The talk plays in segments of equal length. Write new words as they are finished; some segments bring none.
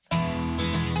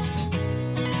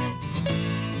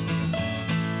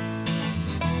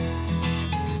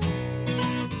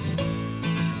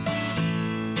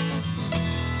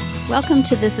Welcome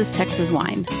to This is Texas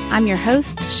Wine. I'm your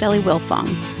host, Shelley Wilfong.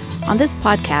 On this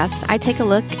podcast, I take a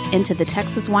look into the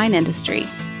Texas wine industry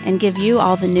and give you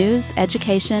all the news,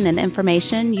 education, and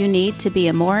information you need to be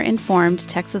a more informed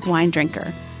Texas wine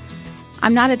drinker.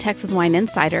 I'm not a Texas wine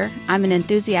insider. I'm an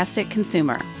enthusiastic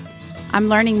consumer. I'm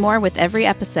learning more with every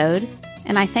episode,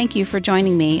 and I thank you for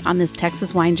joining me on this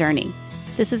Texas wine journey.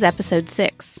 This is episode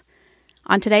 6.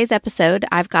 On today's episode,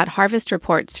 I've got harvest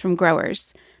reports from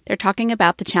growers. They're talking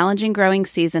about the challenging growing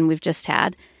season we've just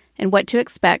had and what to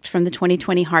expect from the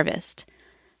 2020 harvest.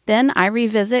 Then I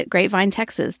revisit Grapevine,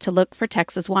 Texas to look for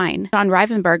Texas wine. John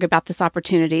Rivenberg about this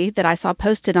opportunity that I saw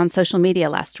posted on social media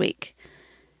last week.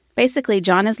 Basically,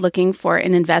 John is looking for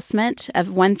an investment of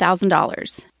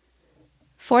 $1,000.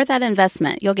 For that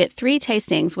investment, you'll get 3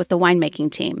 tastings with the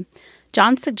winemaking team.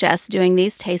 John suggests doing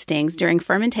these tastings during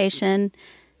fermentation,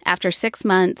 after 6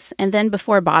 months, and then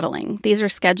before bottling. These are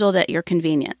scheduled at your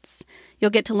convenience.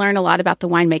 You'll get to learn a lot about the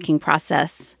winemaking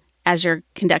process as you're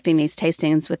conducting these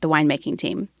tastings with the winemaking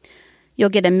team. You'll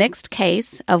get a mixed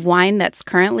case of wine that's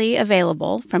currently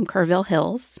available from Kerrville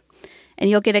Hills, and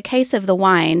you'll get a case of the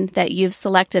wine that you've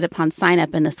selected upon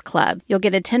sign-up in this club. You'll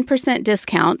get a 10%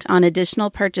 discount on additional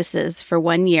purchases for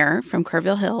 1 year from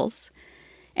Kerrville Hills,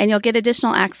 and you'll get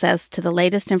additional access to the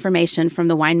latest information from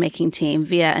the winemaking team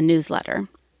via a newsletter.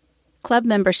 Club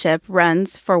membership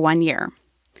runs for 1 year.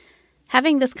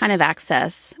 Having this kind of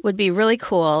access would be really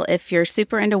cool if you're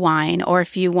super into wine or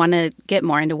if you want to get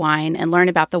more into wine and learn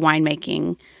about the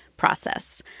winemaking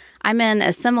process. I'm in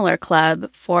a similar club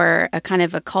for a kind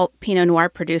of a cult Pinot Noir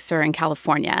producer in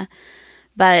California,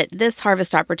 but this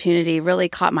harvest opportunity really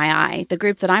caught my eye. The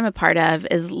group that I'm a part of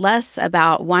is less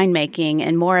about winemaking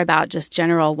and more about just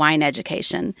general wine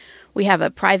education. We have a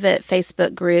private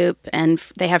Facebook group, and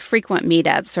they have frequent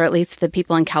meetups, or at least the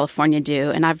people in California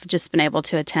do, and I've just been able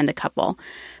to attend a couple.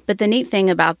 But the neat thing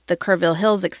about the Kerrville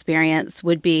Hills experience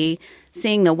would be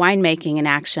seeing the winemaking in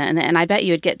action, and I bet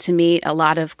you would get to meet a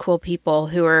lot of cool people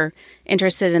who are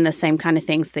interested in the same kind of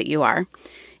things that you are.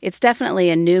 It's definitely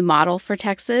a new model for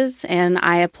Texas, and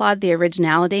I applaud the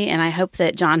originality, and I hope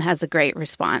that John has a great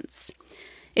response.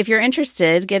 If you're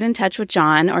interested, get in touch with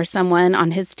John or someone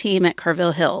on his team at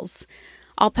Kerrville Hills.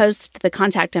 I'll post the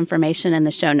contact information in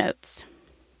the show notes.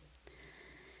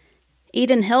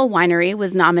 Eden Hill Winery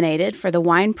was nominated for the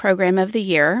Wine Program of the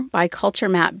Year by Culture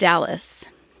Map Dallas.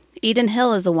 Eden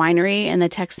Hill is a winery in the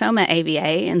Texoma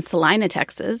AVA in Salina,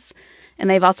 Texas, and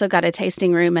they've also got a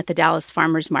tasting room at the Dallas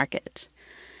Farmers Market.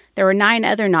 There were 9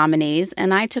 other nominees,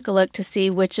 and I took a look to see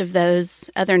which of those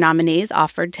other nominees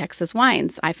offered Texas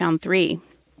wines. I found 3.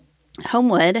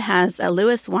 Homewood has a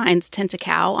Lewis Wines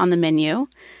Tentacow on the menu.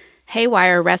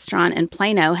 Haywire Restaurant in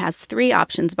Plano has 3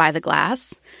 options by the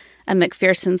glass: a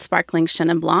McPherson Sparkling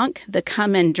Chenin Blanc, the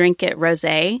Come and Drink It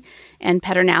Rosé, and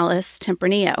Pedernales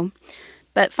Tempranillo.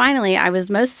 But finally, I was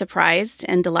most surprised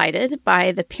and delighted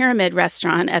by the Pyramid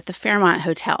Restaurant at the Fairmont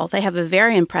Hotel. They have a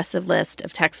very impressive list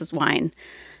of Texas wine.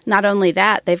 Not only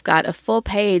that, they've got a full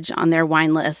page on their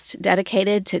wine list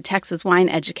dedicated to Texas wine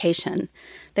education.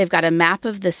 They've got a map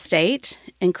of the state,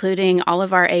 including all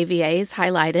of our AVAs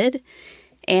highlighted.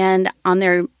 And on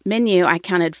their menu, I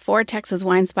counted 4 Texas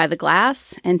wines by the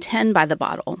glass and 10 by the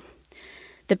bottle.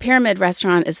 The Pyramid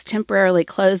Restaurant is temporarily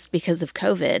closed because of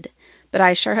COVID, but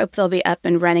I sure hope they'll be up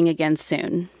and running again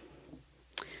soon.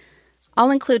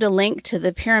 I'll include a link to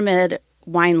the Pyramid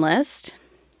wine list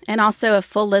and also a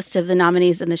full list of the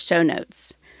nominees in the show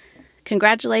notes.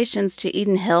 Congratulations to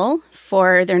Eden Hill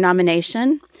for their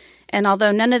nomination, and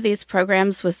although none of these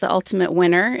programs was the ultimate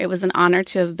winner, it was an honor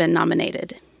to have been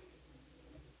nominated.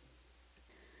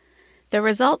 The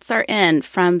results are in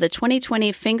from the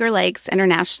 2020 Finger Lakes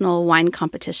International Wine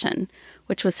Competition,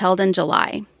 which was held in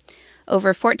July.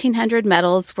 Over 1,400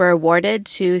 medals were awarded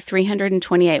to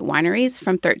 328 wineries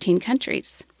from 13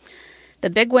 countries. The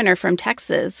big winner from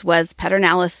Texas was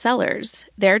Pedernales Cellars.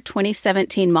 Their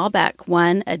 2017 Malbec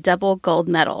won a double gold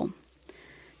medal.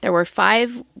 There were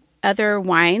 5 other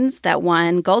wines that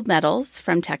won gold medals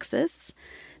from Texas.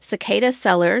 Cicada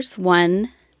Cellars won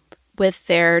with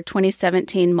their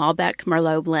 2017 Malbec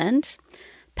Merlot blend.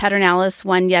 Pedernales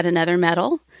won yet another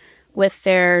medal with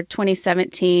their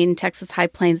 2017 Texas High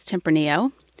Plains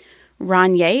Tempranillo.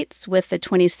 Ron Yates with the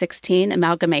 2016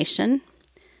 Amalgamation.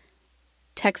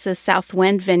 Texas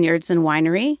Southwind Vineyards and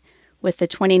Winery with the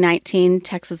 2019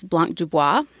 Texas Blanc du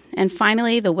Bois. And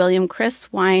finally, the William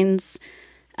Chris Wines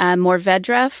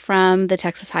Mourvedre from the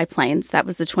Texas High Plains. That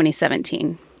was the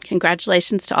 2017.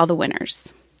 Congratulations to all the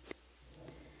winners.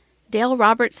 Dale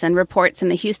Robertson reports in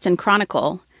the Houston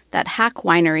Chronicle that Hack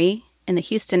Winery in the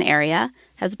Houston area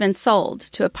has been sold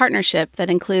to a partnership that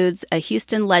includes a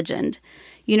Houston legend,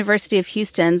 University of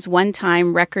Houston's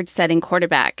one-time record-setting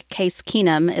quarterback, Case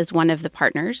Keenum, is one of the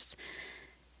partners.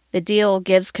 The deal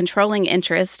gives controlling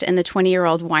interest in the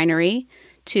 20-year-old winery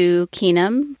to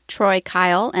Keenum, Troy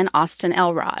Kyle, and Austin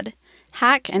Elrod.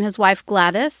 Hack and his wife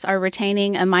Gladys are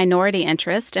retaining a minority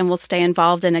interest and will stay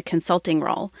involved in a consulting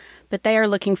role, but they are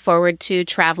looking forward to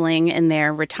traveling in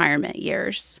their retirement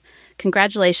years.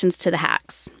 Congratulations to the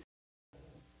Hacks.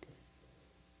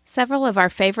 Several of our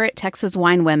favorite Texas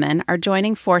wine women are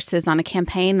joining forces on a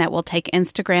campaign that will take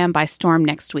Instagram by storm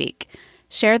next week.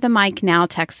 Share the Mic Now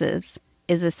Texas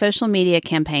is a social media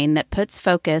campaign that puts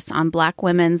focus on Black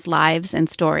women's lives and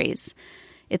stories.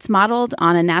 It's modeled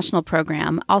on a national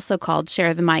program also called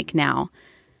Share the Mic Now.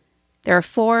 There are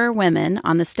 4 women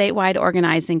on the statewide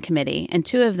organizing committee, and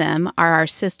 2 of them are our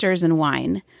sisters in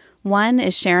wine. One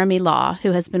is Jeremy Law,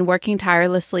 who has been working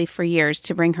tirelessly for years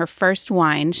to bring her first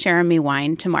wine, Jeremy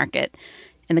Wine, to market.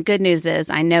 And the good news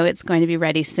is I know it's going to be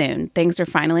ready soon. Things are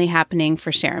finally happening for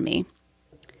Jeremy.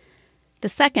 The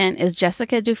second is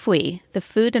Jessica Dufuy, the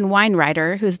food and wine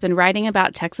writer who's been writing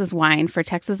about Texas wine for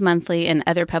Texas Monthly and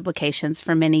other publications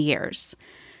for many years.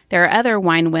 There are other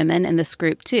wine women in this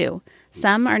group, too.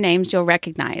 Some are names you'll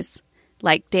recognize,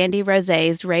 like Dandy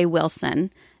Rosé's Ray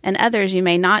Wilson, and others you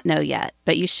may not know yet,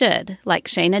 but you should, like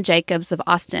Shayna Jacobs of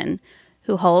Austin,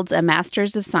 who holds a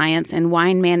Master's of Science in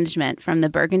Wine Management from the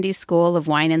Burgundy School of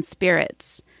Wine and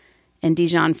Spirits in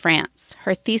Dijon, France.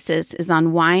 Her thesis is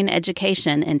on wine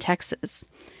education in Texas.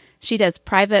 She does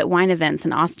private wine events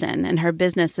in Austin, and her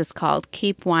business is called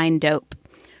Keep Wine Dope.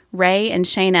 Ray and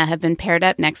Shayna have been paired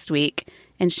up next week,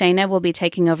 and Shayna will be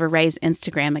taking over Ray's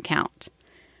Instagram account.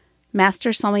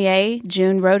 Master Sommelier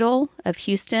June Rodel of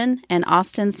Houston and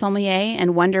Austin Sommelier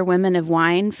and Wonder Women of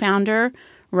Wine founder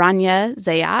Rania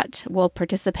Zayat will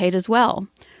participate as well.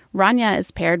 Rania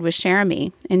is paired with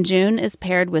Jeremy, and June is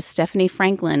paired with Stephanie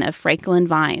Franklin of Franklin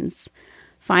Vines.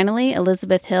 Finally,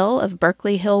 Elizabeth Hill of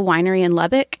Berkeley Hill Winery in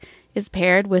Lubbock is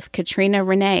paired with Katrina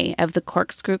Renee of the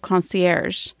Corkscrew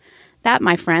Concierge. That,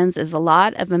 my friends, is a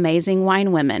lot of amazing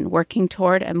wine women working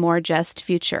toward a more just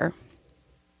future.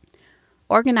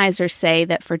 Organizers say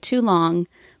that for too long,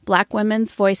 Black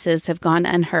women's voices have gone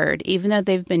unheard, even though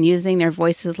they've been using their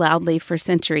voices loudly for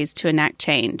centuries to enact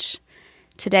change.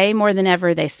 Today, more than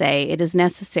ever, they say, it is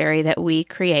necessary that we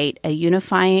create a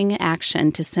unifying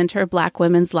action to center Black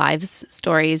women's lives,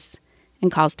 stories, and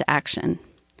calls to action.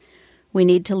 We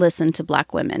need to listen to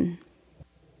Black women.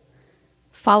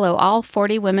 Follow all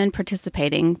 40 women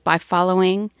participating by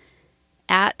following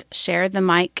at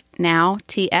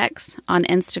ShareTheMicNowTX on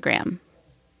Instagram.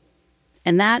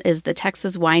 And that is the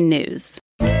Texas Wine News.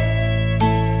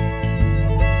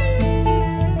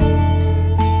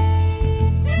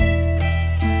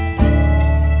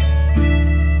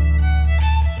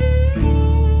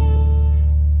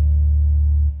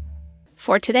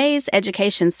 For today's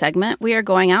education segment, we are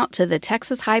going out to the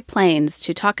Texas High Plains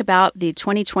to talk about the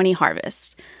 2020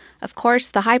 harvest. Of course,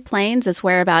 the High Plains is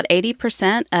where about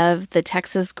 80% of the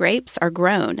Texas grapes are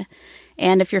grown.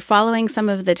 And if you're following some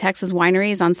of the Texas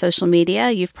wineries on social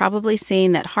media, you've probably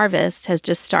seen that harvest has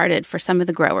just started for some of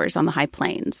the growers on the High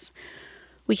Plains.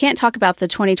 We can't talk about the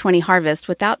 2020 harvest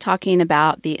without talking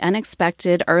about the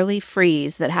unexpected early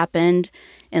freeze that happened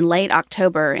in late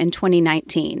October in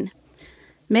 2019.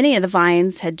 Many of the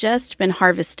vines had just been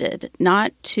harvested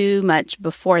not too much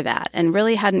before that and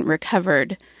really hadn't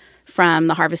recovered from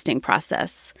the harvesting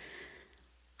process.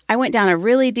 I went down a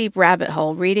really deep rabbit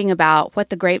hole reading about what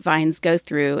the grapevines go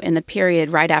through in the period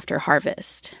right after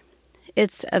harvest.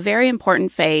 It's a very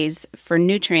important phase for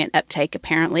nutrient uptake,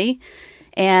 apparently,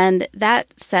 and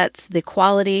that sets the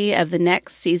quality of the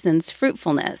next season's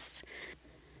fruitfulness.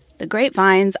 The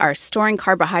grapevines are storing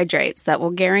carbohydrates that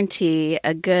will guarantee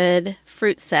a good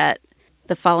fruit set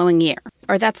the following year.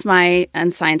 Or that's my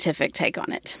unscientific take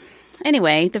on it.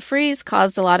 Anyway, the freeze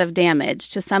caused a lot of damage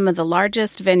to some of the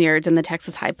largest vineyards in the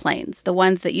Texas High Plains, the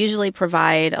ones that usually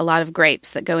provide a lot of grapes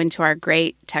that go into our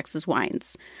great Texas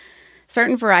wines.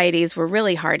 Certain varieties were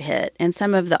really hard hit, and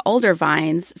some of the older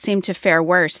vines seemed to fare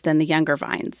worse than the younger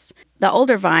vines. The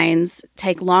older vines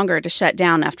take longer to shut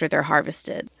down after they're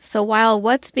harvested. So while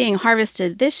what's being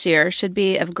harvested this year should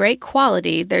be of great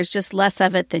quality, there's just less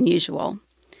of it than usual.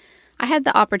 I had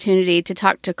the opportunity to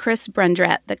talk to Chris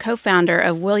Brundrett, the co-founder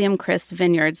of William Chris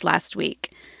Vineyards, last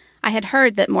week. I had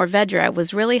heard that Mourvèdre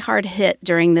was really hard hit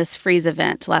during this freeze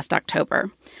event last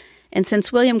October. And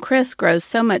since William Chris grows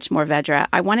so much Mourvèdre,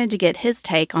 I wanted to get his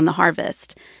take on the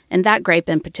harvest, and that grape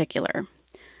in particular.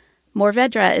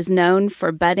 Mourvèdre is known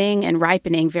for budding and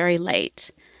ripening very late.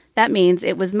 That means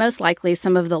it was most likely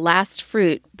some of the last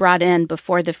fruit brought in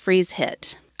before the freeze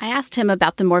hit. I asked him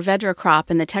about the Mourvedre crop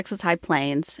in the Texas High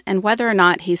Plains and whether or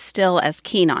not he's still as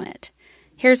keen on it.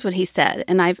 Here's what he said,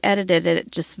 and I've edited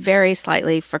it just very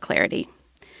slightly for clarity.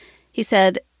 He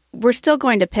said, "We're still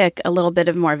going to pick a little bit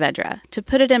of Mourvedre. To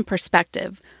put it in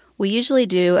perspective, we usually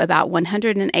do about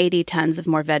 180 tons of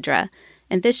Mourvedre,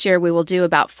 and this year we will do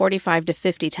about 45 to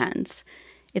 50 tons.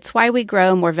 It's why we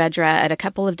grow Mourvedre at a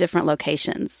couple of different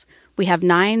locations. We have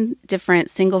 9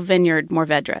 different single vineyard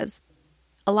Mourvedres.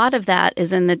 A lot of that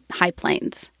is in the High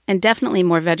Plains, and definitely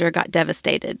Mourvedre got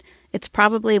devastated. It's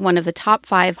probably one of the top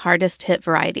 5 hardest hit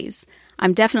varieties.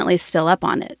 I'm definitely still up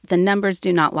on it. The numbers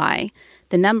do not lie.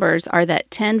 The numbers are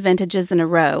that 10 vintages in a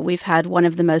row, we've had one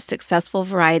of the most successful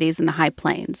varieties in the High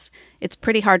Plains. It's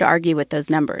pretty hard to argue with those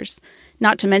numbers.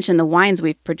 Not to mention the wines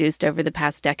we've produced over the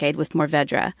past decade with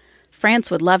Mourvedre. France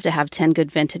would love to have 10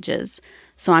 good vintages.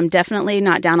 So I'm definitely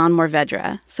not down on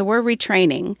Mourvedre. So we're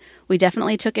retraining. We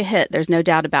definitely took a hit, there's no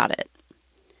doubt about it.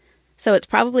 So it's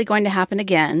probably going to happen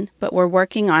again, but we're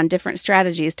working on different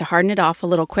strategies to harden it off a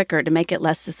little quicker to make it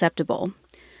less susceptible.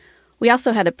 We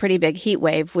also had a pretty big heat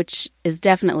wave, which is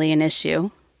definitely an issue.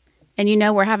 And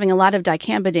we're having a lot of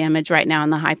dicamba damage right now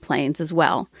in the High Plains as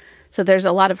well. So there's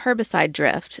a lot of herbicide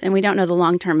drift, and we don't know the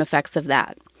long-term effects of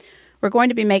that. We're going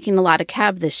to be making a lot of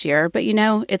cab this year, but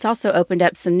it's also opened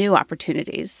up some new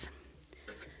opportunities.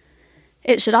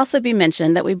 It should also be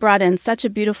mentioned that we brought in such a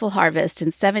beautiful harvest in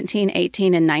 17,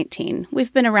 18, and 19.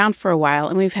 We've been around for a while,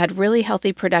 and we've had really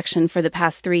healthy production for the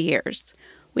past 3 years.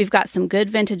 We've got some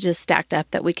good vintages stacked up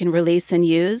that we can release and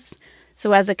use.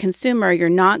 So as a consumer, you're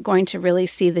not going to really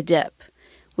see the dip.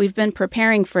 We've been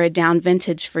preparing for a down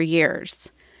vintage for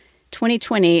years.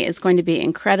 2020 is going to be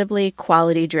incredibly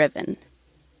quality-driven.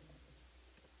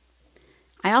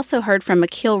 I also heard from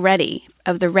Akil Reddy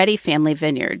of the Reddy family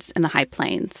vineyards in the High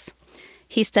Plains.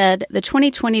 He said, the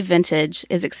 2020 vintage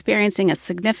is experiencing a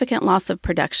significant loss of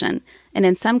production, and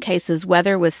in some cases,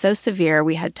 weather was so severe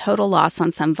we had total loss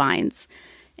on some vines.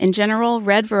 In general,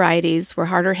 red varieties were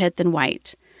harder hit than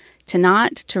white.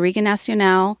 Tannat, Touriga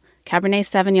Nacional, Cabernet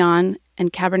Sauvignon,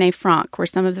 and Cabernet Franc were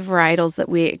some of the varietals that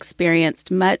we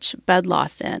experienced much bud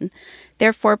loss in.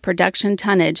 Therefore, production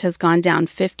tonnage has gone down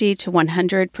 50 to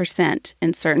 100%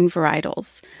 in certain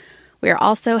varietals. We are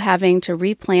also having to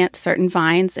replant certain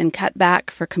vines and cut back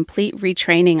for complete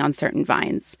retraining on certain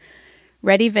vines.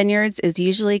 Reddy Vineyards is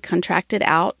usually contracted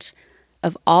out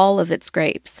of all of its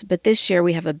grapes, but this year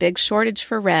we have a big shortage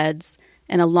for reds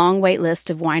and a long wait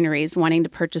list of wineries wanting to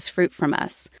purchase fruit from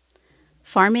us.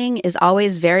 Farming is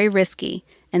always very risky,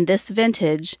 and this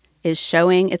vintage is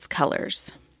showing its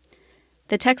colors.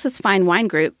 The Texas Fine Wine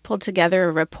Group pulled together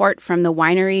a report from the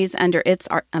wineries under its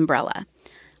umbrella.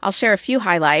 I'll share a few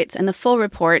highlights, and the full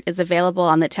report is available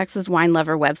on the Texas Wine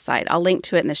Lover website. I'll link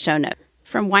to it in the show notes.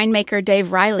 From winemaker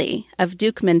Dave Riley of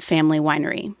Dukeman Family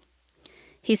Winery.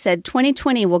 He said,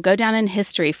 2020 will go down in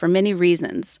history for many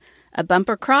reasons. A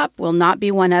bumper crop will not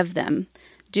be one of them.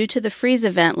 Due to the freeze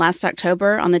event last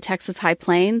October on the Texas High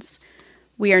Plains,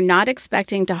 we are not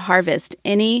expecting to harvest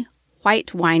any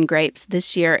white wine grapes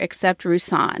this year except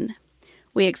Roussanne.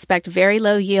 We expect very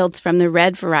low yields from the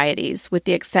red varieties, with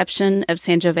the exception of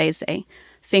Sangiovese.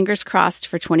 Fingers crossed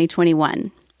for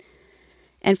 2021.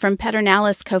 And from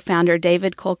Pedernales co-founder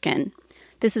David Culkin,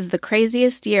 this is the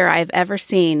craziest year I've ever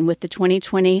seen, with the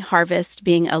 2020 harvest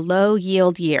being a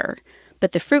low-yield year,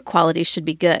 but the fruit quality should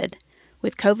be good.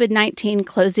 With COVID-19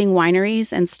 closing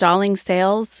wineries and stalling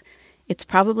sales, it's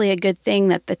probably a good thing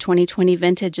that the 2020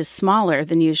 vintage is smaller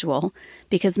than usual,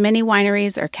 because many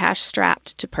wineries are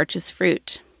cash-strapped to purchase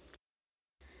fruit.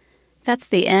 That's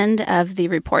the end of the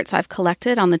reports I've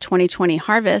collected on the 2020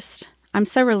 harvest. I'm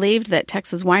so relieved that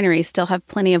Texas wineries still have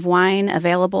plenty of wine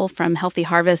available from Healthy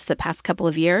Harvest the past couple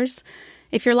of years.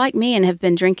 If you're like me and have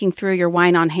been drinking through your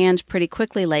wine on hand pretty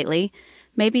quickly lately,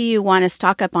 maybe you want to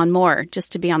stock up on more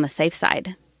just to be on the safe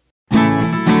side.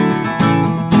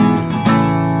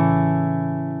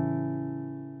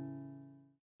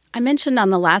 I mentioned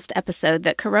on the last episode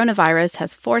that coronavirus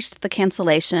has forced the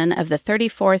cancellation of the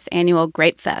 34th annual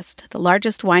Grape Fest, the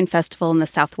largest wine festival in the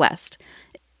Southwest.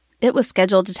 It was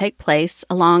scheduled to take place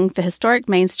along the historic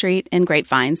Main Street in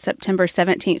Grapevine, September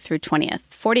 17th through 20th.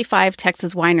 45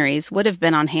 Texas wineries would have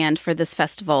been on hand for this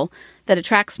festival that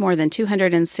attracts more than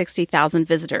 260,000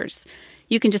 visitors.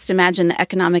 You can just imagine the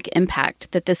economic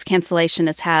impact that this cancellation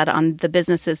has had on the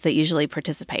businesses that usually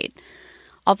participate.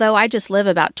 Although I just live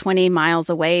about 20 miles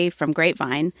away from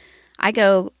Grapevine, I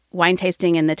go wine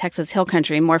tasting in the Texas Hill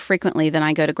Country more frequently than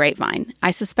I go to Grapevine.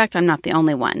 I suspect I'm not the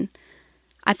only one.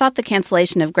 I thought the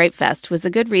cancellation of Grape Fest was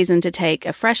a good reason to take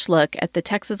a fresh look at the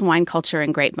Texas wine culture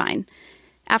in Grapevine.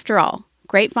 After all,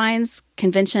 Grapevine's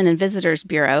Convention and Visitors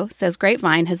Bureau says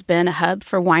Grapevine has been a hub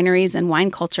for wineries and wine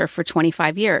culture for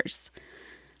 25 years.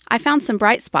 I found some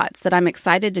bright spots that I'm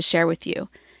excited to share with you,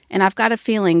 and I've got a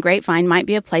feeling Grapevine might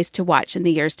be a place to watch in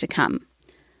the years to come.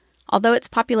 Although its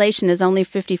population is only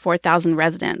 54,000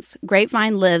 residents,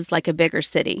 Grapevine lives like a bigger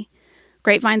city.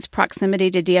 Grapevine's proximity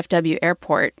to DFW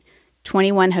Airport,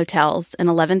 21 hotels, and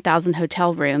 11,000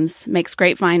 hotel rooms makes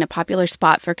Grapevine a popular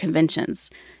spot for conventions.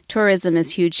 Tourism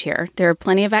is huge here. There are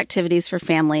plenty of activities for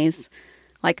families,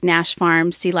 like Nash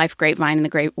Farm, Sea Life Grapevine, and the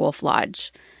Great Wolf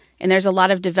Lodge. And there's a lot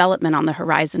of development on the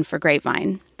horizon for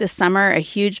Grapevine. This summer, a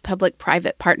huge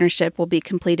public-private partnership will be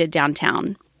completed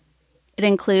downtown. It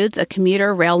includes a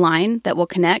commuter rail line that will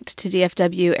connect to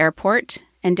DFW Airport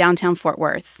and downtown Fort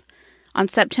Worth. On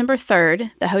September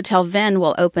 3rd, the Hotel Venn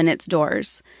will open its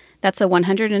doors. That's a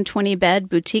 120-bed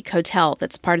boutique hotel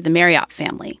that's part of the Marriott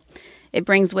family. It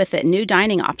brings with it new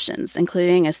dining options,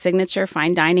 including a signature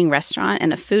fine dining restaurant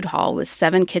and a food hall with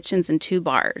 7 kitchens and 2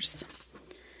 bars.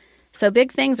 So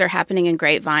big things are happening in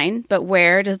Grapevine, but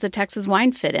where does the Texas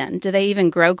wine fit in? Do they even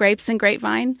grow grapes in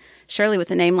Grapevine? Surely with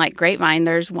a name like Grapevine,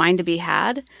 there's wine to be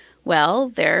had? Well,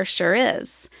 there sure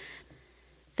is.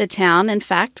 The town, in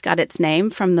fact, got its name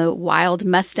from the wild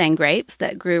Mustang grapes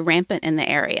that grew rampant in the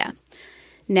area.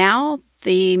 Now,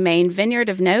 the main vineyard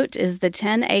of note is the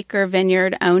 10-acre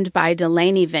vineyard owned by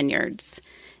Delaney Vineyards.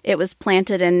 It was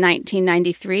planted in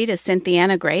 1993 to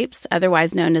Cynthiana grapes,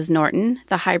 otherwise known as Norton,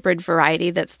 the hybrid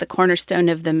variety that's the cornerstone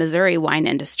of the Missouri wine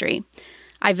industry.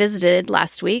 I visited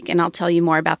last week, and I'll tell you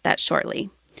more about that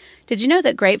shortly. Did you know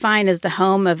that Grapevine is the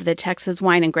home of the Texas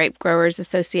Wine and Grape Growers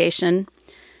Association?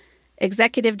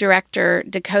 Executive Director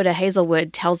Dakota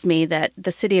Hazelwood tells me that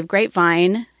the city of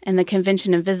Grapevine and the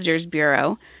Convention and Visitors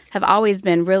Bureau have always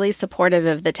been really supportive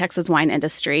of the Texas wine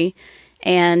industry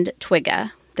and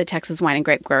TWIGA, the Texas Wine and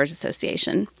Grape Growers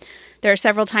Association. There are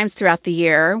several times throughout the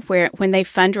year when they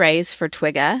fundraise for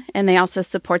TWIGA, and they also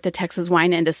support the Texas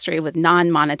wine industry with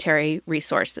non-monetary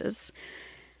resources.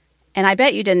 And I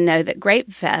bet you didn't know that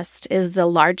GrapeFest is the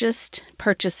largest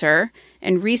purchaser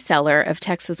and reseller of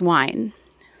Texas wine.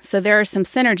 So there are some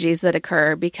synergies that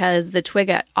occur because the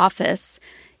TWIGA office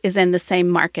is in the same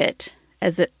market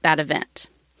as that event.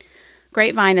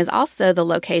 Grapevine is also the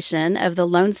location of the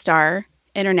Lone Star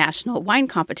International Wine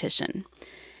Competition.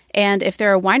 And if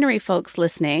there are winery folks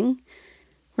listening,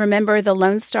 remember the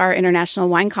Lone Star International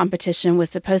Wine Competition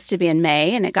was supposed to be in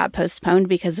May, and it got postponed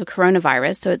because of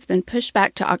coronavirus, so it's been pushed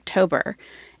back to October.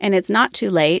 And it's not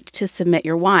too late to submit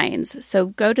your wines. So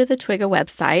go to the TWIGA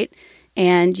website,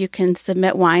 and you can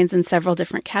submit wines in several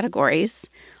different categories.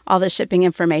 All the shipping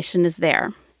information is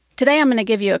there. Today I'm going to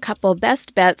give you a couple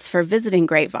best bets for visiting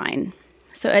Grapevine.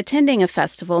 So attending a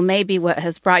festival may be what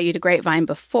has brought you to Grapevine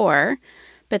before,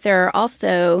 but there are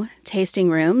also tasting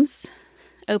rooms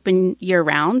open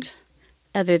year-round,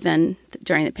 other than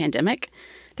during the pandemic.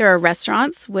 There are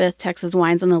restaurants with Texas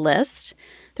wines on the list.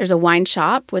 There's a wine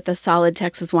shop with a solid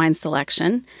Texas wine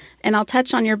selection. And I'll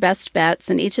touch on your best bets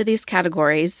in each of these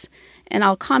categories, and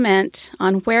I'll comment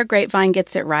on where Grapevine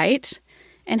gets it right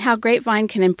and how Grapevine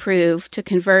can improve to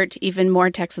convert even more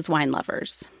Texas wine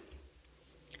lovers.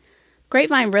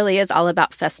 Grapevine really is all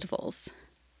about festivals.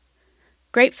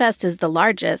 GrapeFest is the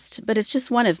largest, but it's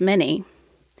just one of many.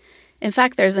 In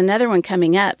fact, there's another one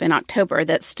coming up in October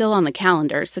that's still on the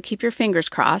calendar, so keep your fingers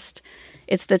crossed.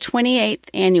 It's the 28th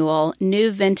annual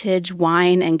New Vintage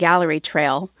Wine and Gallery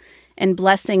Trail and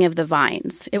Blessing of the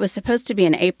Vines. It was supposed to be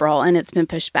in April, and it's been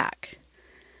pushed back.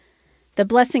 The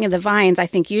Blessing of the Vines, I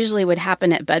think, usually would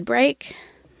happen at bud break,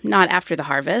 not after the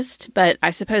harvest, but I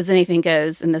suppose anything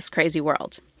goes in this crazy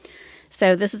world.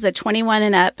 So this is a 21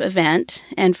 and up event,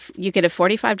 and you get a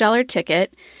 $45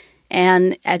 ticket,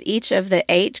 and at each of the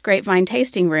 8 Grapevine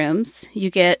tasting rooms, you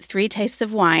get 3 tastes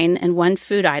of wine and 1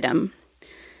 food item.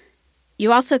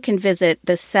 You also can visit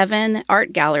the 7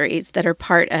 art galleries that are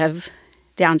part of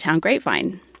downtown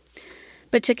Grapevine.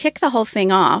 But to kick the whole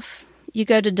thing off, you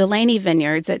go to Delaney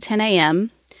Vineyards at 10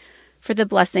 a.m. for the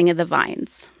Blessing of the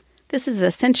Vines. This is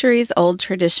a centuries-old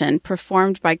tradition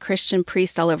performed by Christian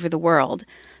priests all over the world,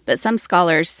 but some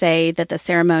scholars say that the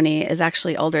ceremony is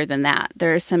actually older than that.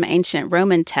 There are some ancient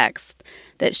Roman texts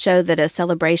that show that a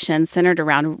celebration centered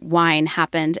around wine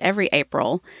happened every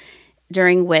April,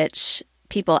 during which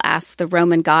people asked the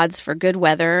Roman gods for good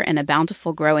weather and a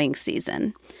bountiful growing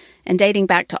season. And dating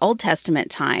back to Old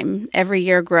Testament time, every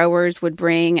year growers would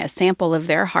bring a sample of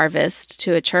their harvest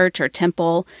to a church or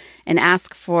temple and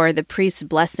ask for the priest's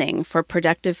blessing for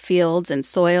productive fields and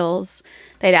soils.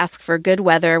 They'd ask for good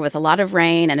weather with a lot of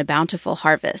rain and a bountiful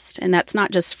harvest. And that's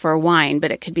not just for wine,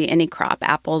 but it could be any crop: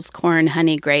 apples, corn,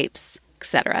 honey, grapes,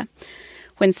 etc.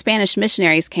 When Spanish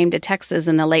missionaries came to Texas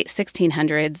in the late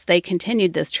 1600s, they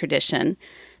continued this tradition.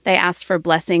 They asked for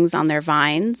blessings on their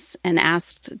vines and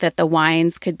asked that the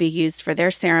wines could be used for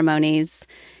their ceremonies,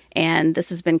 and this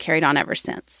has been carried on ever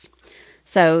since.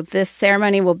 So this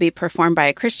ceremony will be performed by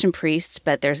a Christian priest,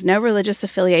 but there's no religious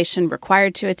affiliation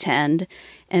required to attend.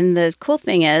 And the cool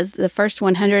thing is, the first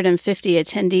 150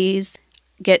 attendees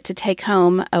get to take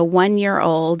home a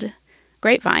 1-year-old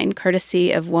grapevine,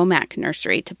 courtesy of Womack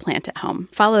Nursery, to plant at home.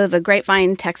 Follow the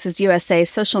Grapevine Texas USA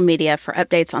social media for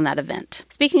updates on that event.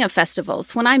 Speaking of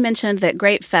festivals, when I mentioned that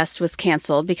Grape Fest was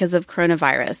canceled because of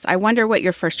coronavirus, I wonder what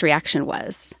your first reaction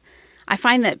was. I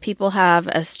find that people have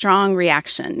a strong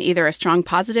reaction, either a strong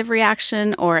positive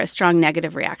reaction or a strong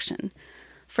negative reaction.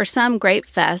 For some, Grape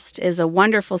Fest is a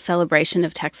wonderful celebration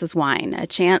of Texas wine, a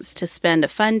chance to spend a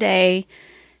fun day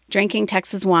drinking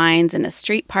Texas wines in a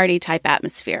street party type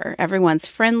atmosphere. Everyone's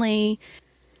friendly.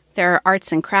 There are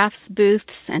arts and crafts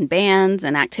booths and bands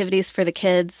and activities for the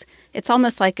kids. It's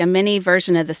almost like a mini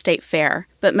version of the state fair,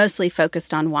 but mostly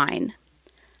focused on wine.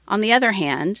 On the other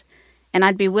hand, and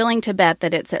I'd be willing to bet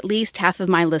that it's at least half of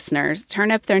my listeners turn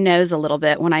up their nose a little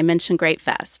bit when I mention Grape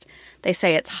Fest. They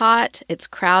say it's hot, it's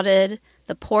crowded,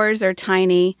 the pours are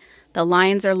tiny, the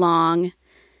lines are long,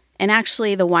 and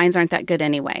actually the wines aren't that good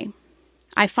anyway.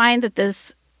 I find that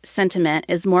this sentiment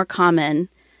is more common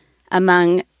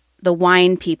among the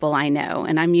wine people I know,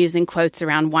 and I'm using quotes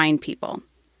around wine people.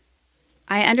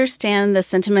 I understand the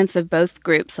sentiments of both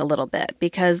groups a little bit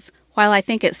because while I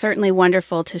think it's certainly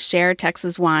wonderful to share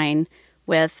Texas wine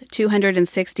with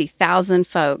 260,000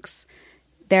 folks,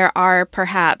 there are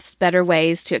perhaps better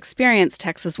ways to experience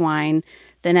Texas wine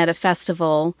than at a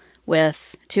festival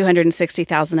with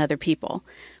 260,000 other people,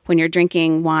 when you're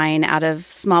drinking wine out of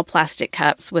small plastic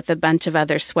cups with a bunch of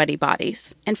other sweaty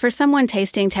bodies. And for someone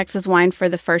tasting Texas wine for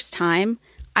the first time,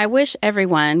 I wish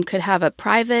everyone could have a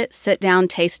private sit-down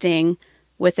tasting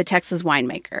with a Texas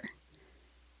winemaker.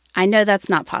 I know that's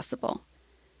not possible.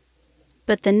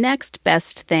 But the next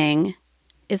best thing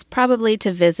is probably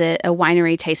to visit a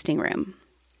winery tasting room.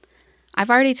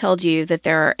 I've already told you that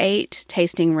there are 8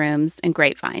 tasting rooms in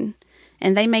Grapevine,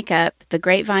 and they make up the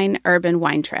Grapevine Urban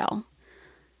Wine Trail.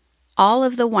 All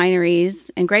of the wineries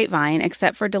in Grapevine,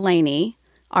 except for Delaney,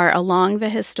 are along the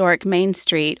historic Main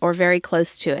Street or very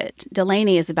close to it.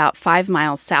 Delaney is about 5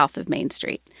 miles south of Main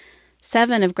Street.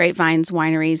 7 of Grapevine's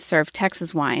wineries serve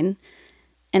Texas wine,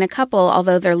 and a couple,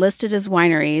 although they're listed as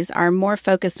wineries, are more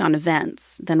focused on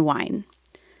events than wine.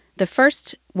 The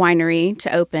first winery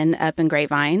to open up in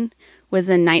Grapevine was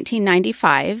in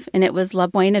 1995, and it was La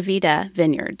Buena Vida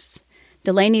Vineyards.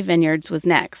 Delaney Vineyards was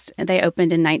next, and they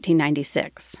opened in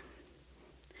 1996.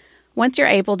 Once you're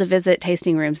able to visit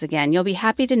tasting rooms again, you'll be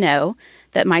happy to know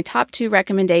that my top 2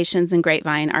 recommendations in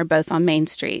Grapevine are both on Main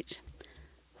Street.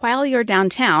 While you're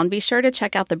downtown, be sure to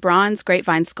check out the bronze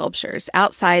grapevine sculptures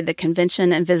outside the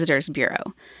Convention and Visitors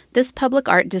Bureau. This public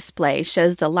art display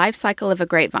shows the life cycle of a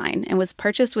grapevine and was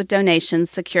purchased with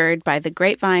donations secured by the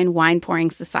Grapevine Wine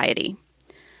Pouring Society.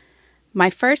 My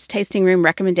first tasting room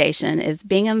recommendation is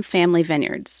Bingham Family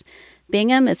Vineyards.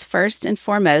 Bingham is first and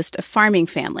foremost a farming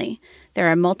family.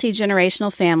 They're a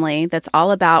multi-generational family that's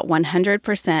all about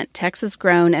 100%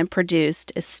 Texas-grown and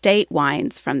produced estate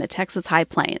wines from the Texas High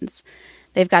Plains.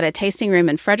 They've got a tasting room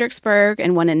in Fredericksburg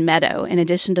and one in Meadow, in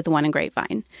addition to the one in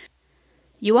Grapevine.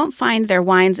 You won't find their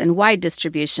wines in wide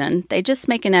distribution. They just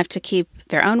make enough to keep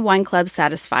their own wine club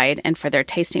satisfied and for their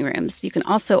tasting rooms. You can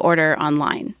also order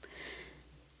online.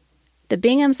 The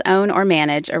Binghams own or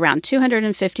manage around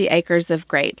 250 acres of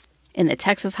grapes in the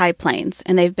Texas High Plains,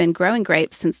 and they've been growing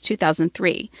grapes since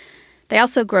 2003. They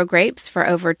also grow grapes for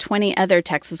over 20 other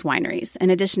Texas wineries. In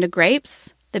addition to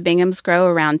grapes, the Binghams grow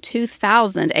around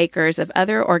 2,000 acres of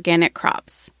other organic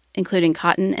crops, including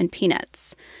cotton and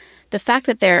peanuts. The fact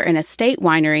that they're an estate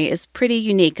winery is pretty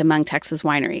unique among Texas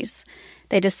wineries.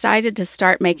 They decided to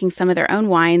start making some of their own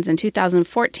wines in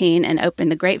 2014 and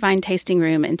opened the Grapevine Tasting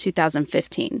Room in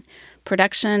 2015.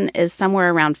 Production is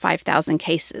somewhere around 5,000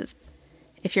 cases.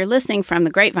 If you're listening from the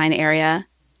Grapevine area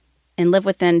and live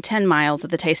within 10 miles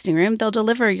of the tasting room, they'll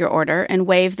deliver your order and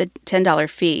waive the $10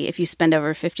 fee if you spend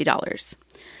over $50.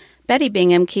 Betty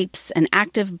Bingham keeps an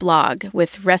active blog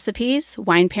with recipes,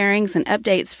 wine pairings, and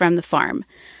updates from the farm.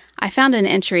 I found an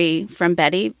entry from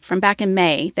Betty from back in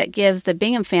May that gives the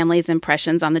Bingham family's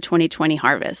impressions on the 2020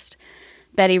 harvest.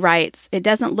 Betty writes, "It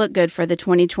doesn't look good for the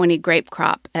 2020 grape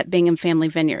crop at Bingham Family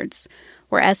Vineyards.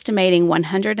 We're estimating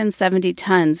 170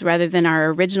 tons rather than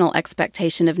our original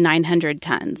expectation of 900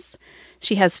 tons.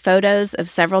 She has photos of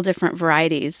several different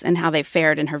varieties and how they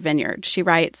fared in her vineyard. She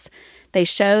writes, They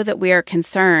show that we are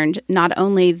concerned not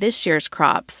only this year's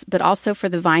crops, but also for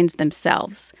the vines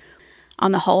themselves.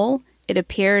 On the whole, it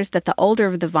appears that the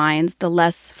older the vines, the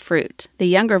less fruit. The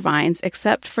younger vines,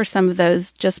 except for some of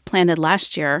those just planted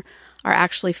last year, are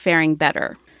actually faring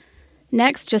better.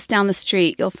 Next, just down the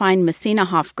street, you'll find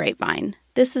Masinahoff grapevine.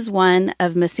 This is one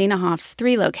of Masinahoff's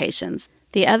 3 locations.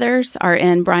 The others are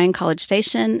in Bryan College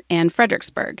Station and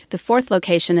Fredericksburg. The 4th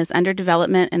location is under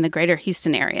development in the greater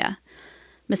Houston area.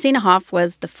 Masinahoff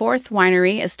was the 4th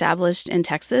winery established in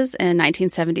Texas in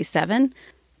 1977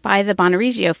 by the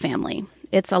Bonarigio family.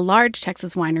 It's a large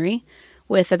Texas winery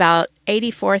with about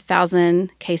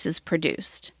 84,000 cases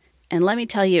produced. And let me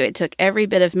tell you, it took every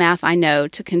bit of math I know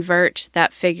to convert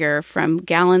that figure from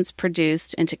gallons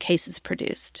produced into cases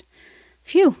produced.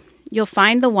 Phew! You'll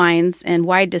find the wines in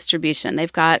wide distribution.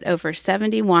 They've got over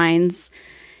 70 wines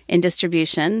in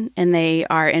distribution, and they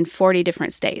are in 40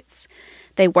 different states.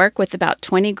 They work with about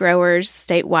 20 growers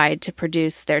statewide to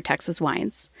produce their Texas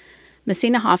wines.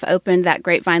 Masinahoff opened that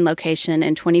grapevine location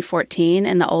in 2014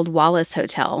 in the old Wallace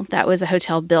Hotel. That was a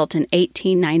hotel built in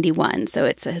 1891, so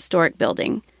it's a historic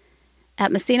building.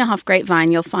 At Masinahoff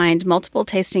Grapevine, you'll find multiple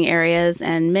tasting areas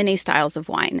and many styles of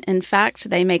wine. In fact,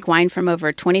 they make wine from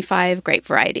over 25 grape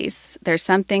varieties. There's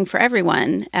something for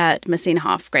everyone at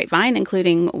Masinahoff Grapevine,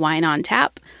 including wine on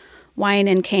tap, wine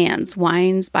in cans,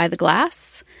 wines by the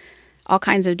glass, all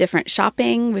kinds of different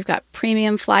shopping. We've got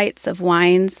premium flights of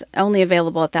wines only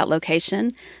available at that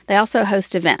location. They also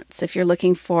host events if you're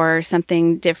looking for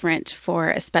something different for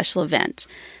a special event.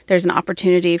 There's an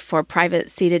opportunity for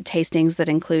private seated tastings that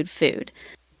include food.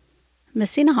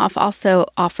 Masinahoff also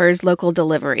offers local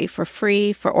delivery for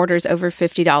free for orders over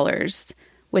 $50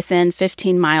 within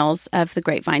 15 miles of the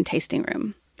Grapevine tasting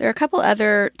room. There are a couple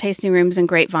other tasting rooms in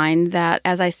Grapevine that,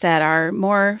 as I said, are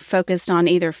more focused on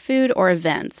either food or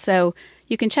events. So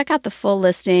you can check out the full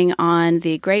listing on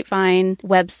the Grapevine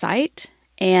website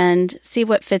and see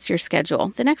what fits your schedule.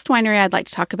 The next winery I'd like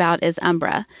to talk about is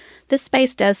Umbra. This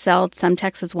space does sell some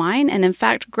Texas wine and, in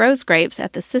fact, grows grapes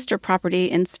at the sister property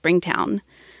in Springtown.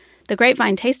 The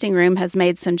Grapevine Tasting Room has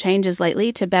made some changes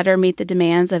lately to better meet the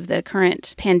demands of the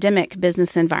current pandemic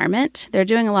business environment. They're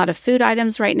doing a lot of food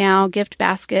items right now, gift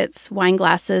baskets, wine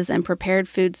glasses, and prepared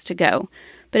foods to go.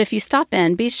 But if you stop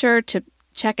in, be sure to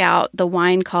check out the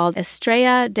wine called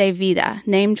Estrella de Vida,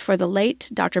 named for the late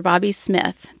Dr. Bobby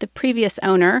Smith, the previous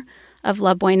owner of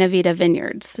La Buena Vida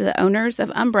Vineyards. The owners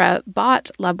of Umbra bought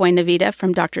La Buena Vida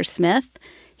from Dr. Smith.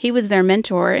 He was their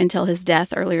mentor until his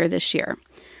death earlier this year.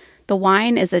 The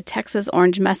wine is a Texas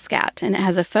orange muscat, and it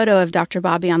has a photo of Dr.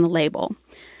 Bobby on the label.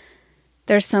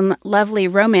 There's some lovely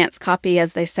romance copy,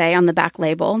 as they say, on the back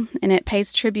label, and it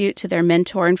pays tribute to their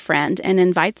mentor and friend and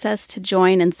invites us to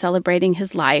join in celebrating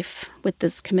his life with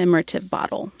this commemorative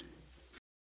bottle.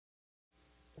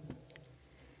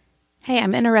 Hey,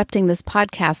 I'm interrupting this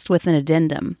podcast with an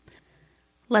addendum.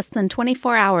 Less than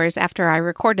 24 hours after I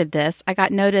recorded this, I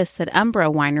got notice that Umbra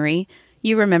Winery,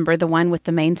 you remember the one with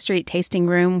the Main Street tasting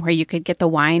room where you could get the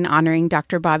wine honoring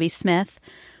Dr. Bobby Smith?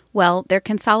 Well, they're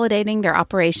consolidating their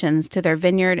operations to their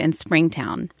vineyard in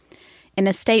Springtown. In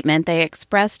a statement, they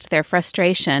expressed their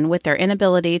frustration with their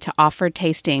inability to offer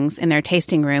tastings in their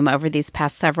tasting room over these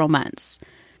past several months.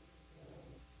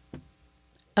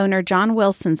 Owner John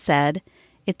Wilson said,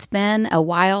 "It's been a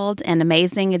wild and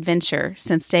amazing adventure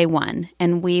since day one,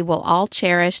 and we will all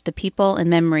cherish the people and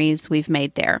memories we've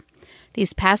made there.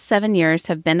 These past 7 years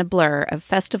have been a blur of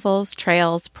festivals,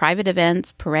 trails, private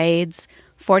events, parades,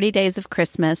 40 days of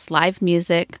Christmas, live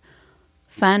music,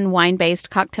 fun wine-based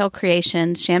cocktail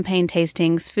creations, champagne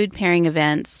tastings, food pairing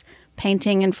events,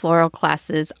 painting and floral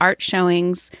classes, art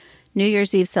showings, New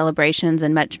Year's Eve celebrations,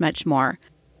 and much, much more.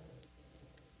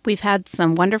 We've had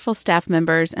some wonderful staff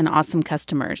members and awesome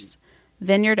customers."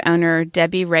 Vineyard owner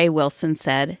Debbie Ray Wilson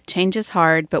said, "Change is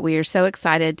hard, but we are so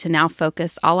excited to now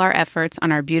focus all our efforts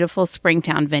on our beautiful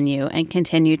Springtown venue and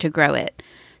continue to grow it.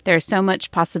 There is so much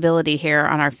possibility here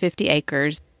on our 50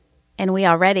 acres, and we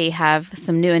already have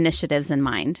some new initiatives in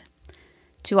mind."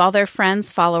 To all their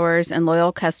friends, followers, and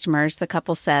loyal customers, the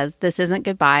couple says, "This isn't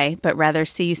goodbye, but rather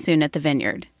see you soon at the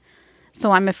vineyard."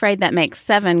 So I'm afraid that makes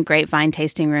 7 Grapevine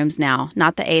tasting rooms now,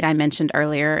 not the 8 I mentioned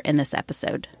earlier in this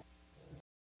episode.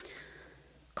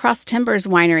 Cross Timbers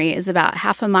Winery is about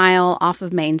half a mile off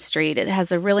of Main Street. It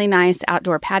has a really nice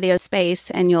outdoor patio space,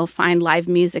 and you'll find live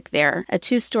music there. A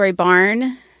 2-story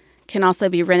barn can also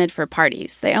be rented for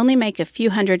parties. They only make a few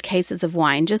hundred cases of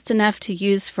wine, just enough to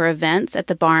use for events at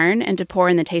the barn and to pour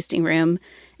in the tasting room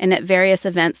and at various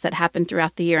events that happen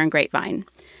throughout the year in Grapevine.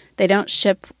 They don't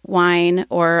ship wine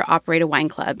or operate a wine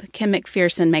club. Kim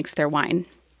McPherson makes their wine.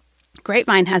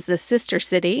 Grapevine has a sister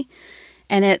city,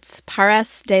 and it's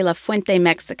Parras de la Fuente,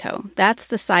 Mexico. That's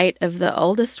the site of the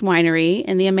oldest winery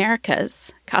in the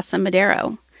Americas, Casa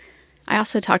Madero. I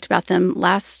also talked about them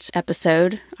last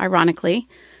episode, ironically,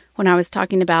 when I was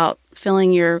talking about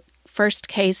filling your first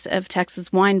case of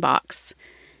Texas wine box.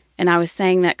 And I was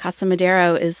saying that Casa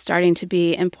Madero is starting to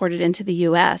be imported into the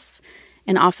U.S.,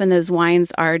 and often those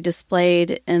wines are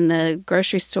displayed in the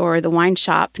grocery store or the wine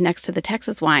shop next to the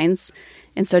Texas wines,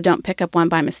 and so don't pick up one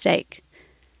by mistake.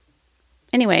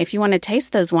 Anyway, if you want to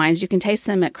taste those wines, you can taste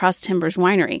them at Cross Timbers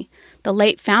Winery. The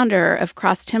late founder of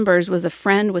Cross Timbers was a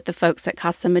friend with the folks at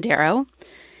Casa Madero,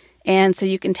 and so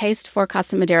you can taste 4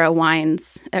 Casa Madero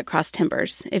wines at Cross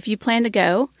Timbers. If you plan to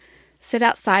go, sit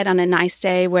outside on a nice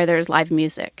day where there's live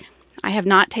music. I have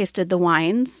not tasted the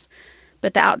wines,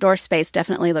 but the outdoor space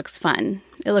definitely looks fun.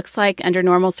 It looks like under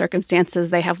normal circumstances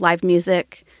they have live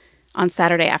music on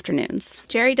Saturday afternoons.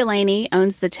 Jerry Delaney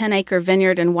owns the 10-acre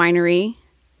vineyard and winery,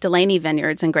 Delaney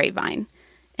Vineyards and Grapevine.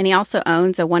 And he also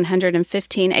owns a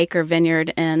 115-acre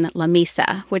vineyard in La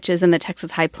Mesa, which is in the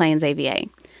Texas High Plains AVA.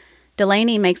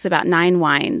 Delaney makes about 9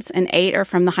 wines, and 8 are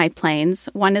from the High Plains.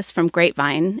 1 is from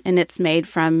Grapevine, and it's made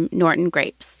from Norton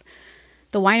grapes.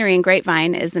 The winery in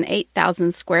Grapevine is an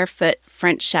 8,000-square-foot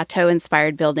French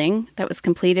chateau-inspired building that was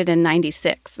completed in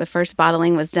 96. The first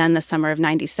bottling was done the summer of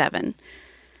 97.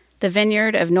 The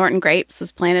vineyard of Norton grapes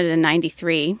was planted in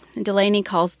 93, and Delaney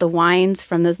calls the wines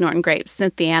from those Norton grapes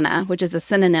Cynthiana, which is a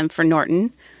synonym for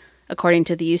Norton, according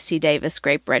to the UC Davis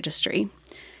Grape Registry.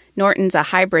 Norton's a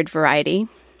hybrid variety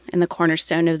and the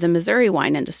cornerstone of the Missouri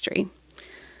wine industry.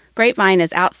 Grapevine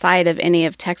is outside of any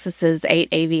of Texas's 8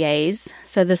 AVAs,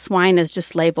 so this wine is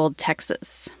just labeled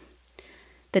Texas.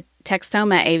 The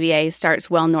Texoma AVA starts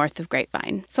well north of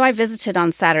Grapevine. So I visited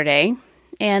on Saturday,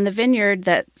 and the vineyard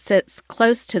that sits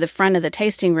close to the front of the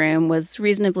tasting room was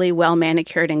reasonably well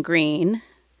manicured and green,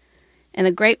 and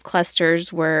the grape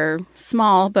clusters were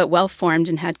small but well-formed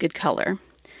and had good color.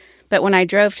 But when I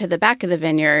drove to the back of the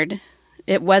vineyard,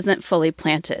 it wasn't fully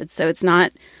planted, so it's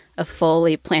not a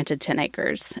fully planted 10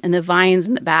 acres. And the vines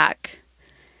in the back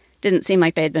didn't seem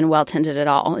like they had been well tended at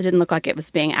all. It didn't look like it was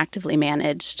being actively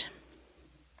managed.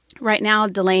 Right now,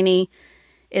 Delaney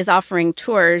is offering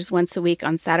tours once a week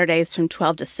on Saturdays from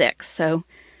 12 to 6. So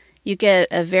you get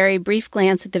a very brief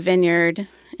glance at the vineyard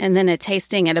and then a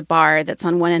tasting at a bar that's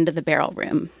on one end of the barrel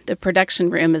room. The production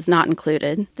room is not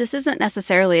included. This isn't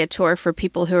necessarily a tour for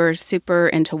people who are super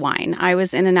into wine. I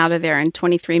was in and out of there in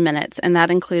 23 minutes, and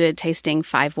that included tasting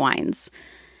 5 wines.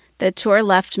 The tour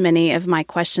left many of my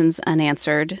questions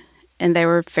unanswered, and they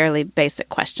were fairly basic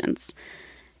questions.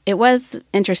 It was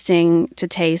interesting to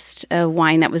taste a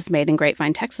wine that was made in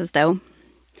Grapevine, Texas, though.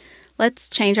 Let's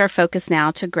change our focus now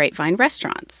to Grapevine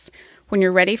restaurants. When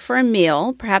you're ready for a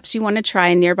meal, perhaps you want to try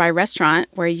a nearby restaurant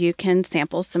where you can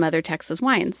sample some other Texas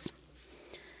wines.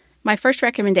 My first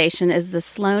recommendation is the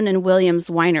Sloan and Williams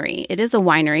Winery. It is a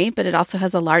winery, but it also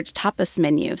has a large tapas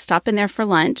menu. Stop in there for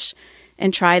lunch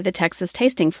and try the Texas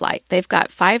Tasting Flight. They've got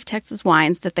 5 Texas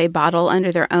wines that they bottle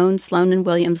under their own Sloan and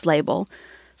Williams label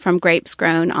from grapes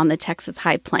grown on the Texas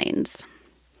High Plains.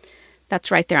 That's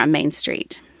right there on Main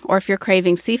Street. Or if you're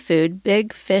craving seafood,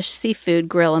 Big Fish Seafood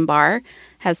Grill and Bar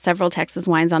has several Texas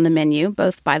wines on the menu,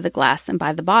 both by the glass and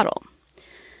by the bottle.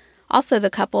 Also, the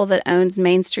couple that owns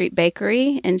Main Street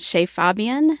Bakery and Chez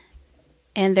Fabian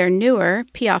and their newer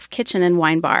Piaf Kitchen and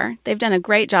Wine Bar, they've done a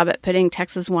great job at putting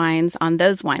Texas wines on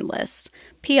those wine lists.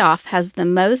 Piaf has the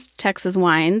most Texas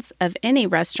wines of any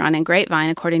restaurant in Grapevine,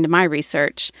 according to my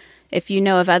research. If you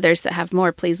know of others that have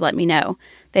more, please let me know.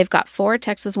 They've got 4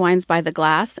 Texas wines by the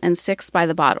glass and 6 by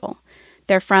the bottle.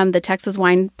 They're from the Texas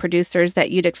wine producers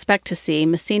that you'd expect to see,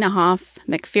 Messina-Hoff,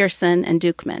 McPherson, and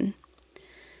Dukeman.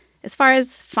 As far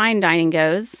as fine dining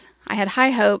goes, I had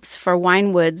high hopes for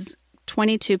Winewood's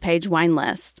 22-page wine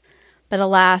list, but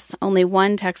alas, only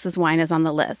one Texas wine is on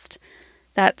the list.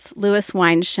 That's Lewis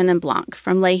Wine's Chenin Blanc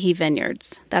from Leahy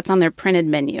Vineyards. That's on their printed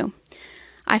menu.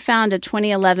 I found a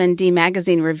 2011 D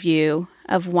Magazine review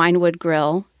of Winewood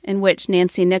Grill in which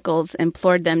Nancy Nichols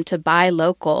implored them to buy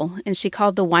local, and she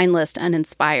called the wine list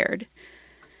uninspired.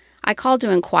 I called to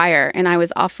inquire, and I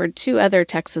was offered 2 other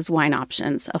Texas wine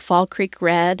options, a Fall Creek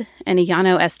Red and a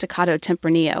Llano Estacado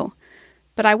Tempranillo.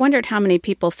 But I wondered how many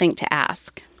people think to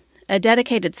ask. A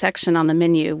dedicated section on the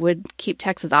menu would keep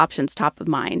Texas options top of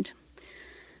mind.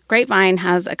 Grapevine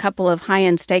has a couple of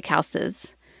high-end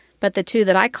steakhouses, but the 2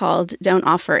 that I called don't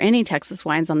offer any Texas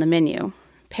wines on the menu.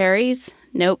 Perry's?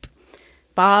 Nope.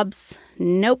 Bob's?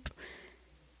 Nope.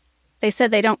 They said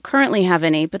they don't currently have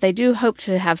any, but they do hope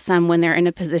to have some when they're in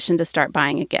a position to start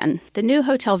buying again. The new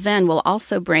Hotel Venn will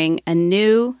also bring a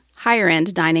new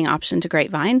higher-end dining option to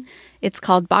Grapevine. It's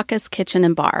called Bacchus Kitchen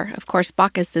and Bar. Of course,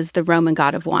 Bacchus is the Roman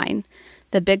god of wine.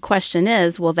 The big question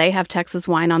is, will they have Texas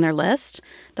wine on their list?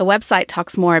 The website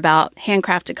talks more about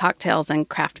handcrafted cocktails and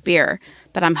craft beer,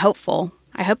 but I'm hopeful.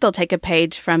 I hope they'll take a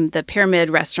page from the Pyramid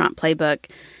Restaurant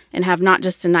Playbook and have not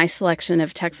just a nice selection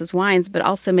of Texas wines, but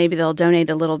also maybe they'll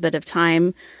donate a little bit of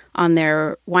time on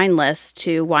their wine list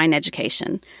to wine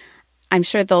education. I'm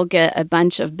sure they'll get a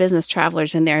bunch of business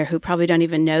travelers in there who probably don't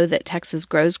even know that Texas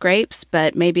grows grapes,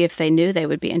 but maybe if they knew, they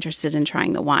would be interested in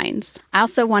trying the wines. I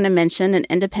also want to mention an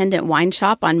independent wine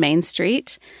shop on Main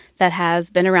Street that has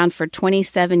been around for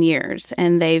 27 years,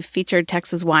 and they've featured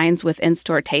Texas wines with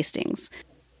in-store tastings.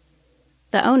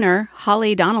 The owner,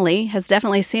 Holly Donnelly, has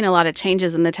definitely seen a lot of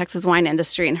changes in the Texas wine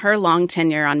industry in her long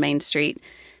tenure on Main Street.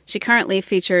 She currently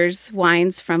features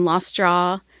wines from Lost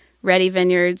Straw, Ready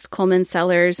Vineyards, Coleman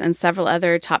Cellars, and several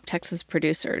other top Texas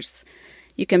producers.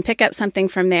 You can pick up something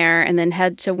from there and then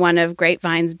head to one of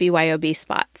Grapevine's BYOB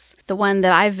spots. The one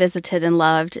that I've visited and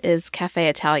loved is Cafe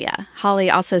Italia. Holly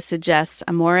also suggests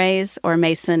Amores or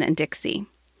Mason and Dixie.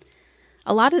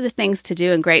 A lot of the things to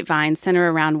do in Grapevine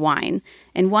center around wine,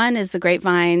 and one is the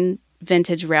Grapevine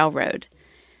Vintage Railroad.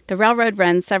 The railroad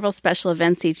runs several special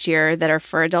events each year that are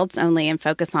for adults only and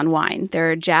focus on wine. There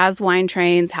are jazz wine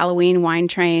trains, Halloween wine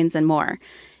trains, and more.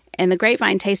 And the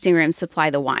Grapevine tasting rooms supply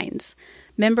the wines.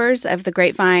 Members of the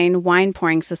Grapevine Wine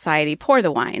Pouring Society pour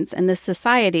the wines, and the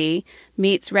society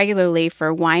meets regularly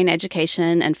for wine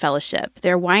education and fellowship.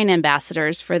 They're wine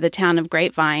ambassadors for the town of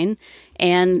Grapevine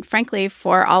and, frankly,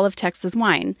 for all of Texas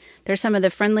wine. They're some of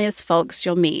the friendliest folks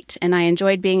you'll meet, and I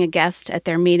enjoyed being a guest at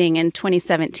their meeting in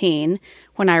 2017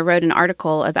 when I wrote an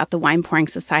article about the Wine Pouring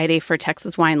Society for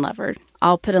Texas Wine Lover.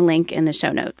 I'll put a link in the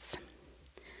show notes.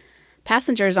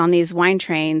 Passengers on these wine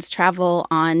trains travel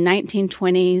on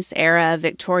 1920s-era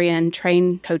Victorian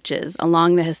train coaches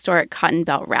along the historic Cotton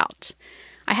Belt route.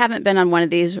 I haven't been on one of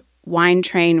these wine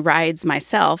train rides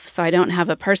myself, so I don't have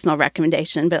a personal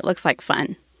recommendation, but it looks like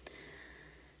fun.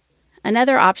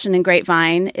 Another option in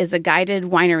Grapevine is a guided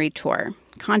winery tour.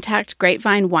 Contact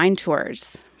Grapevine Wine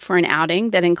Tours for an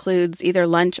outing that includes either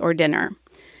lunch or dinner.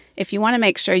 If you want to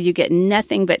make sure you get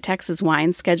nothing but Texas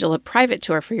wine, schedule a private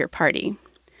tour for your party.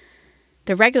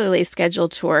 The regularly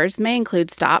scheduled tours may include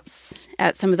stops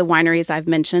at some of the wineries I've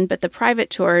mentioned, but the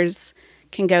private tours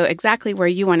can go exactly where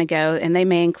you want to go, and they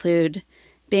may include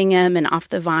Bingham and Off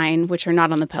the Vine, which are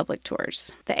not on the public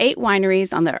tours. The 8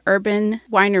 wineries on the Urban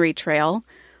Winery Trail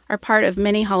are part of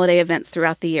many holiday events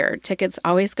throughout the year. Tickets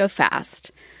always go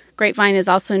fast. Grapevine is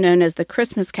also known as the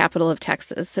Christmas capital of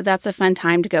Texas, so that's a fun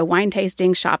time to go wine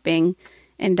tasting, shopping,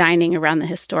 and dining around the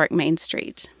historic Main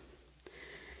Street.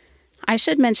 I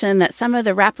should mention that some of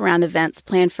the wraparound events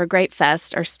planned for Grape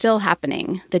Fest are still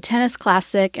happening. The Tennis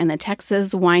Classic and the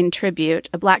Texas Wine Tribute,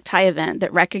 a black tie event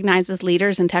that recognizes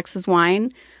leaders in Texas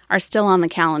wine, are still on the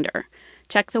calendar.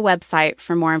 Check the website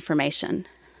for more information.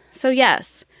 So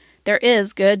yes, there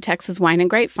is good Texas wine in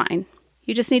Grapevine.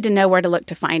 You just need to know where to look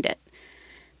to find it.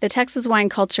 The Texas wine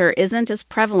culture isn't as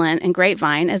prevalent in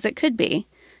Grapevine as it could be.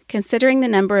 Considering the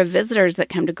number of visitors that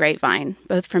come to Grapevine,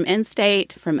 both from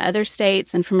in-state, from other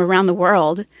states, and from around the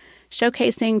world,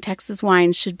 showcasing Texas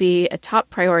wine should be a top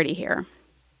priority here.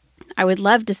 I would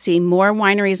love to see more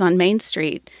wineries on Main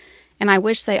Street, and I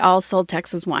wish they all sold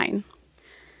Texas wine.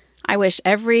 I wish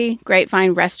every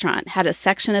Grapevine restaurant had a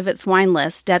section of its wine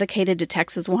list dedicated to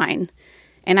Texas wine,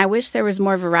 and I wish there was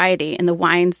more variety in the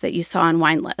wines that you saw on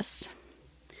wine lists.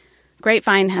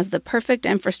 Grapevine has the perfect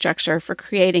infrastructure for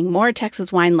creating more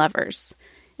Texas wine lovers,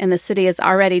 and the city has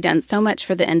already done so much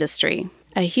for the industry.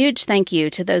 A huge thank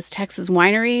you to those Texas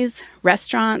wineries,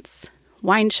 restaurants,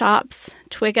 wine shops,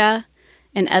 Twigga,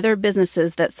 and other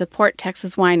businesses that support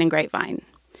Texas wine and Grapevine.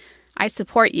 I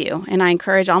support you, and I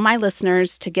encourage all my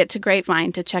listeners to get to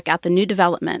Grapevine to check out the new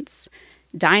developments,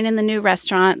 dine in the new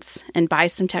restaurants, and buy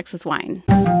some Texas wine.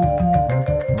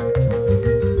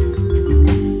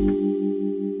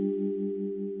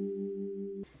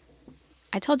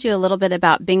 I told you a little bit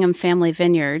about Bingham Family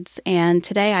Vineyards, and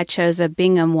today I chose a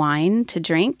Bingham wine to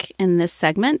drink in this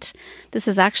segment. This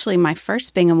is actually my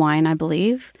first Bingham wine, I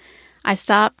believe. I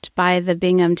stopped by the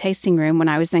Bingham tasting room when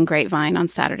I was in Grapevine on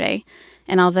Saturday,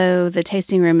 and although the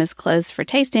tasting room is closed for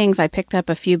tastings, I picked up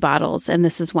a few bottles, and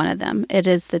this is one of them. It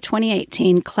is the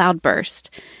 2018 Cloudburst.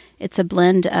 It's a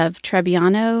blend of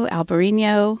Trebbiano,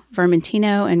 Albarino,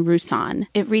 Vermentino, and Roussanne.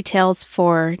 It retails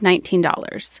for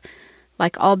 $19.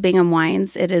 Like all Bingham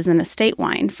wines, it is an estate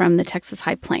wine from the Texas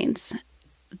High Plains.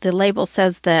 The label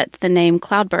says that the name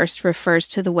Cloudburst refers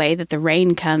to the way that the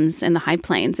rain comes in the High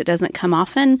Plains. It doesn't come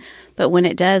often, but when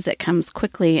it does, it comes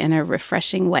quickly in a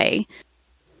refreshing way.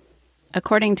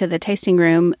 According to the tasting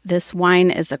room, this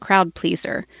wine is a crowd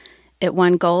pleaser. It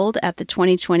won gold at the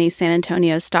 2020 San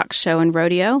Antonio Stock Show and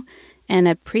Rodeo, and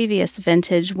a previous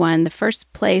vintage won the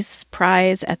first place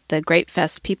prize at the Grape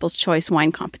Fest People's Choice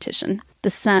Wine Competition.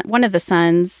 One of the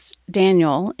sons,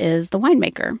 Daniel, is the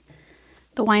winemaker.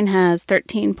 The wine has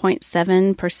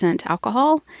 13.7%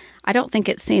 alcohol. I don't think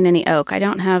it's seen any oak. I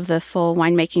don't have the full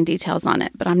winemaking details on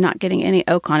it, but I'm not getting any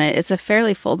oak on it. It's a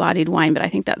fairly full-bodied wine, but I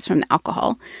think that's from the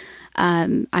alcohol.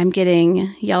 I'm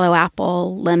getting yellow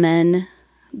apple, lemon,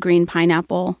 green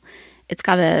pineapple. It's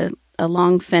got a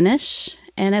long finish,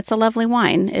 and it's a lovely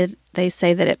wine. They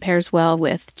say that it pairs well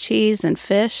with cheese and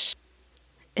fish.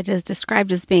 It is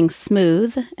described as being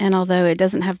smooth, and although it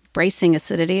doesn't have bracing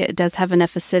acidity, it does have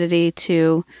enough acidity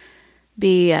to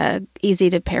be easy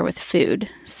to pair with food.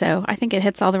 So I think it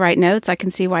hits all the right notes. I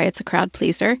can see why it's a crowd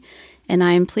pleaser, and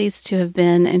I am pleased to have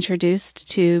been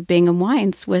introduced to Bingham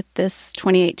Wines with this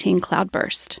 2018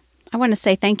 Cloudburst. I want to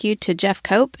say thank you to Jeff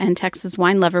Cope and Texas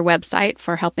Wine Lover website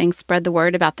for helping spread the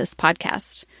word about this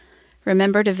podcast.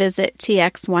 Remember to visit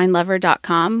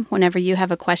txwinelover.com whenever you have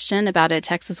a question about a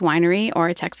Texas winery or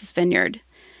a Texas vineyard.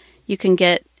 You can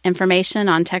get information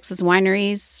on Texas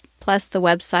wineries, plus the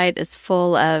website is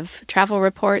full of travel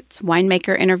reports,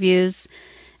 winemaker interviews,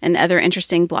 and other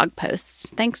interesting blog posts.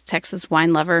 Thanks, Texas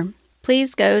Wine Lover.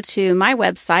 Please go to my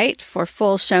website for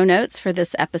full show notes for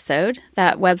this episode.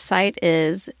 That website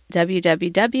is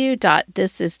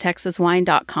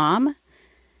www.thisistexaswine.com.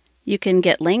 You can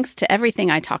get links to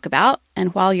everything I talk about,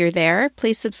 and while you're there,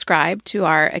 please subscribe to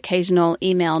our occasional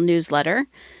email newsletter.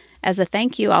 As a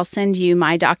thank you, I'll send you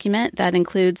my document that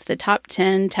includes the top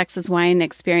 10 Texas wine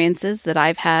experiences that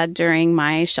I've had during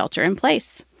my shelter in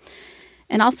place.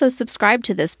 And also subscribe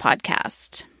to this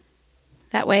podcast.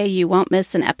 That way you won't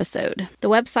miss an episode. The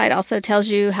website also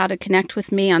tells you how to connect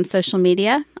with me on social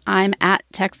media. I'm at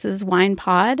Texas Wine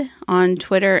Pod on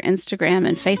Twitter, Instagram,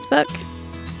 and Facebook.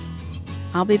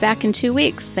 I'll be back in 2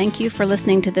 weeks. Thank you for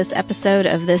listening to this episode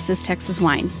of This is Texas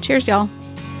Wine. Cheers, y'all.